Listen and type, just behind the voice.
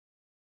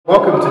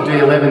Welcome to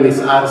D11, this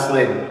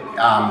artist-led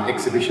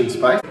exhibition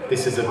space.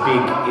 This is a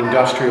big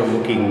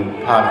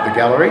industrial-looking part of the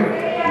gallery,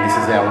 and this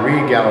is our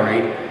rear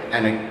gallery,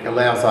 and it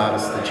allows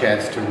artists the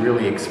chance to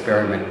really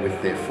experiment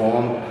with their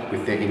form,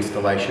 with their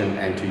installation,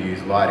 and to use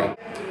lighting.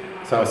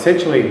 So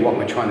essentially what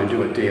we're trying to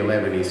do at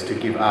D11 is to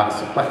give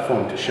artists a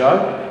platform to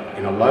show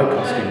in a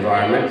low-cost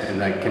environment,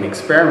 and they can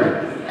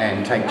experiment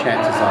and take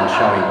chances on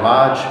showing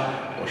large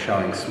or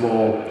showing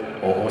small,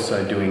 or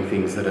also doing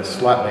things that are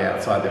slightly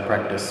outside their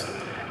practice,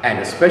 and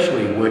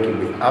especially working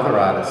with other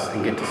artists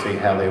and get to see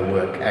how their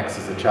work acts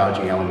as a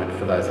charging element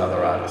for those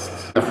other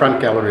artists. The front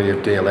gallery of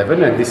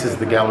D11, and this is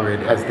the gallery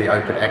that has the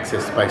open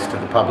access space to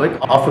the public.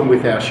 Often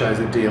with our shows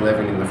at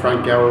D11 in the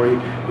front gallery,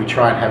 we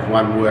try and have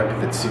one work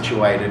that's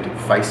situated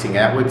facing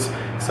outwards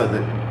so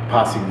that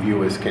passing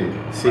viewers can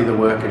see the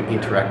work and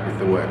interact with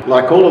the work.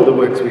 Like all of the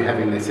works we have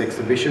in this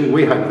exhibition,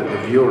 we hope that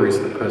the viewer is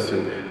the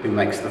person who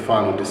makes the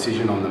final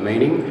decision on the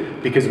meaning,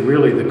 because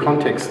really the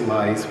context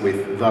lies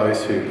with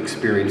those who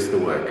experience the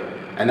work.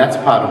 And that's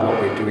part of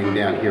what we're doing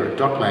down here at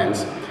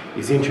Docklands,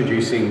 is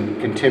introducing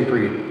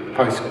contemporary,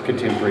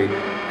 post-contemporary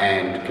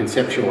and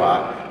conceptual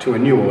art to a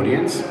new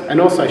audience, and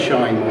also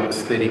showing more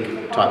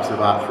aesthetic types of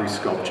art through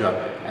sculpture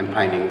and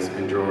paintings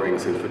and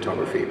drawings and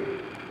photography.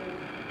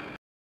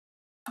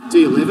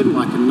 D11,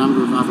 like a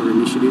number of other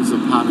initiatives, are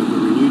part of the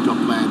Renew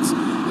Docklands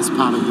as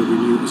part of the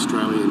Renew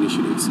Australia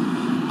initiatives.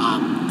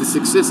 The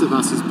success of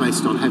us is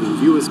based on having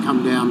viewers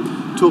come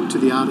down, talk to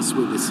the artists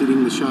where they're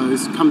sitting the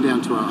shows, come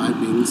down to our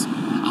openings,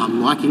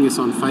 liking us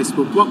on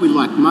Facebook. What we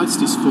like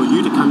most is for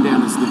you to come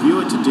down as the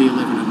viewer to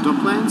D11 at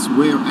Docklands.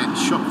 We're at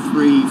Shop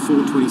 3,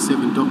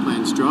 427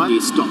 Docklands Drive.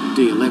 You stop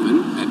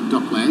D11 at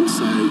Docklands,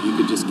 so you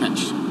could just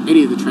catch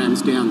any of the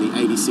trams down, the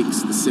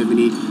 86, the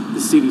 70,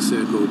 the City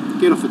Circle,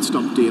 get off at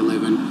stop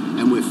D11,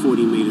 and we're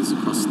 40 metres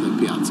across the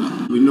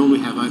piazza. We normally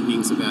have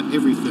openings about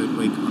every third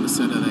week on a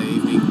Saturday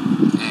evening,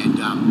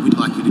 and we'd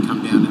like you to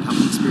come down and help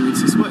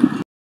experience this work.